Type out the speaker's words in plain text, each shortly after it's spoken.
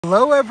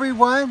Hello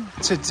everyone,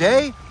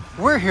 today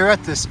we're here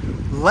at this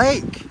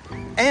lake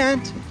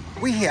and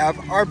we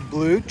have our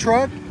blue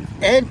truck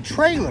and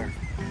trailer.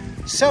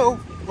 So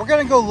we're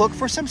gonna go look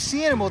for some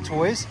sea animal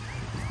toys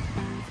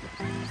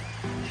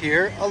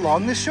here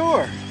along the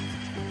shore.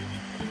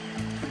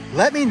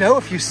 Let me know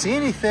if you see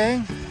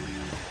anything.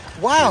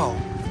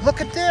 Wow, look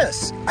at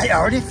this. I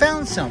already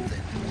found something.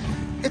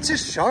 It's a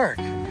shark.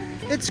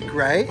 It's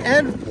gray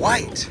and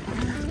white.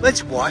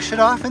 Let's wash it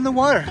off in the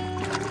water.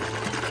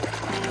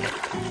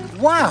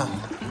 Wow,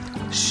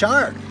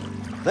 shark.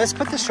 Let's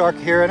put the shark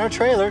here in our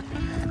trailer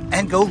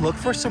and go look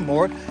for some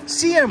more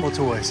sea animal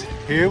toys.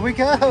 Here we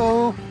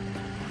go.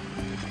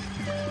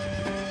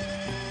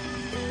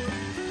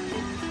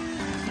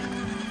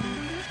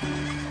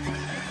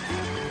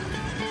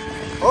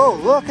 Oh,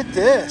 look at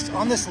this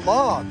on this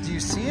log. Do you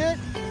see it?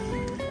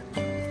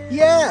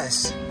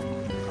 Yes,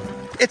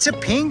 it's a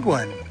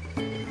penguin.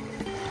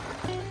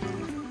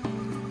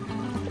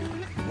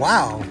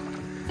 Wow,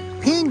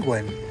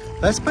 penguin.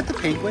 Let's put the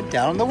penguin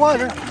down in the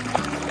water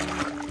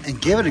and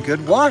give it a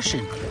good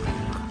washing.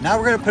 Now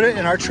we're gonna put it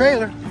in our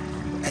trailer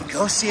and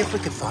go see if we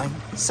can find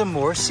some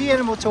more sea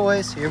animal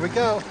toys. Here we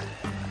go.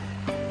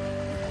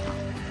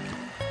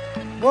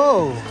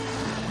 Whoa,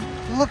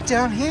 look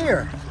down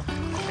here.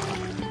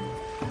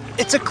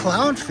 It's a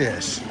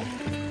clownfish.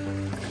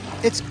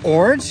 It's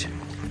orange,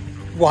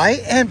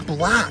 white, and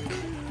black.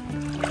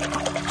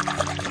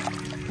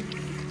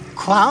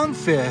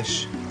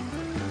 Clownfish.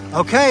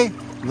 Okay.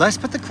 Let's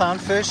put the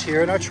clownfish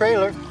here in our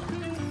trailer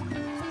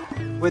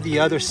with the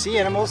other sea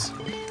animals.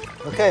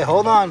 Okay,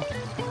 hold on.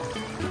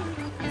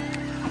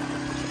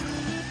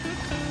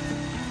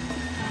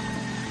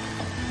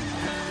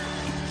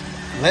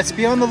 Let's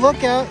be on the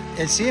lookout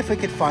and see if we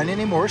can find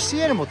any more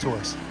sea animal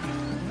toys.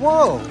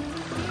 Whoa,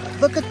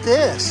 look at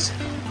this.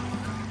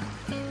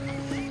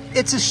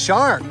 It's a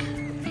shark.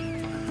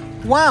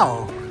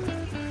 Wow,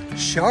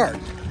 shark.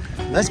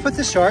 Let's put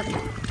the shark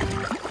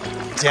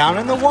down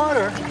in the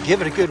water, give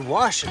it a good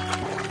washing.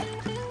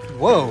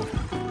 Whoa,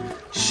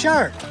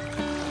 shark.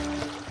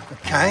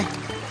 Okay,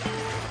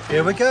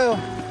 here we go.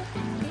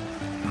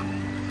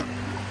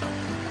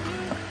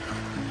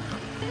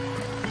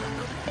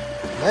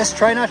 Let's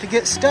try not to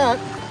get stuck.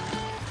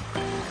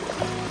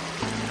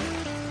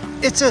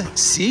 It's a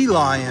sea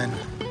lion.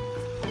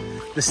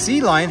 The sea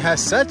lion has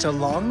such a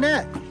long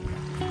neck.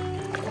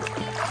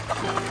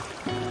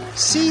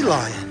 Sea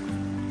lion.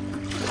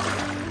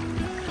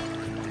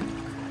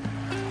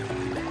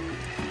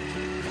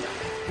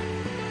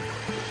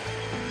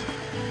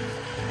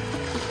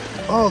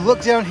 Oh,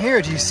 look down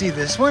here. Do you see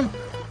this one?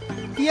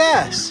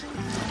 Yes.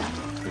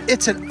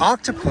 It's an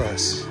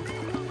octopus.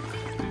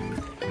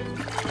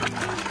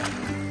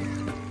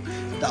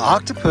 The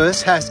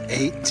octopus has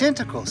 8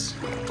 tentacles.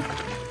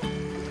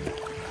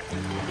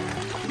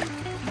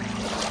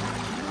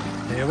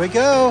 Here we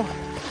go.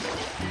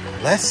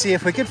 Let's see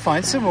if we can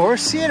find some more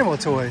sea animal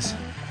toys.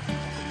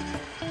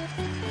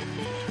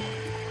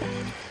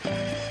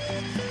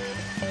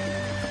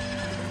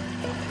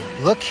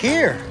 Look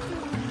here.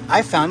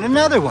 I found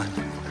another one.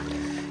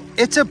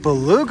 It's a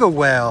beluga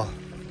whale.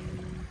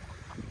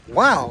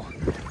 Wow,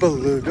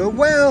 beluga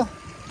whale.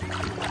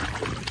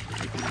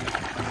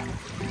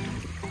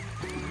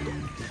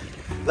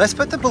 Let's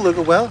put the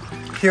beluga whale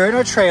here in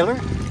our trailer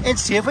and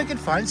see if we can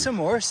find some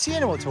more sea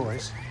animal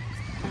toys.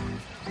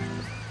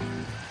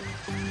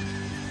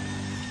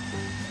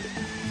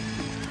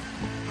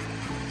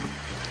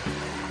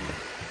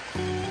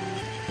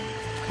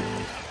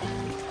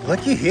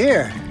 Looky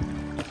here.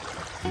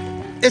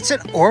 It's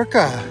an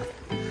orca.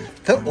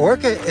 The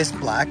orca is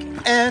black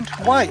and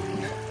white.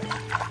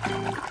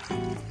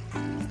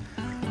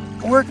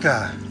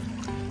 Orca.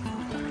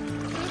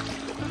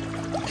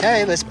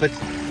 Okay, let's put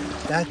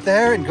that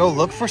there and go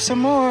look for some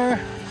more.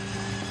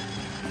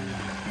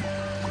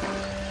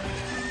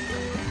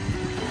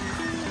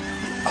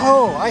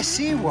 Oh, I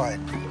see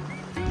one.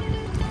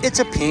 It's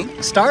a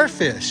pink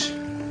starfish.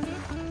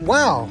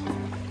 Wow,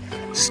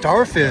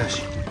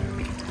 starfish.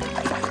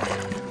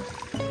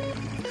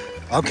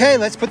 Okay,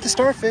 let's put the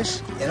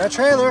starfish in our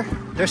trailer.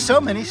 There's so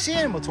many sea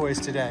animal toys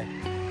today.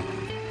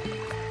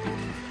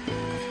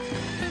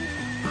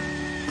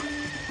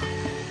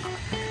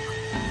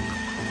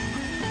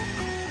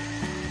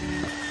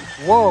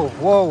 Whoa,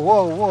 whoa,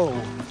 whoa,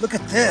 whoa. Look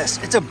at this.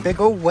 It's a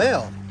big old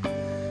whale.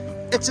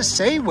 It's a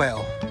sei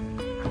whale.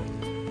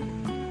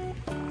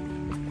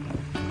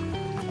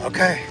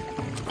 Okay.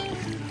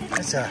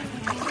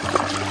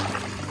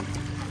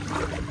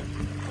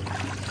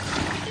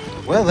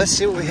 Well, let's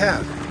see what we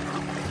have.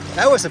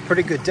 That was a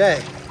pretty good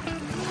day.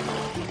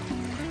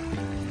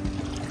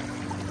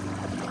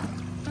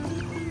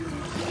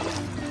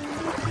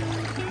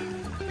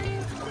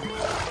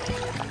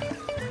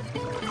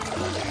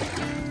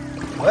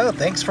 Well,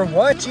 thanks for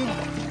watching.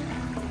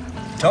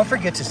 Don't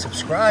forget to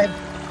subscribe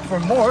for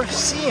more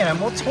sea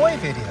animal toy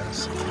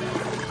videos.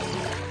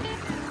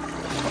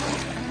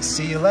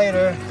 See you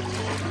later.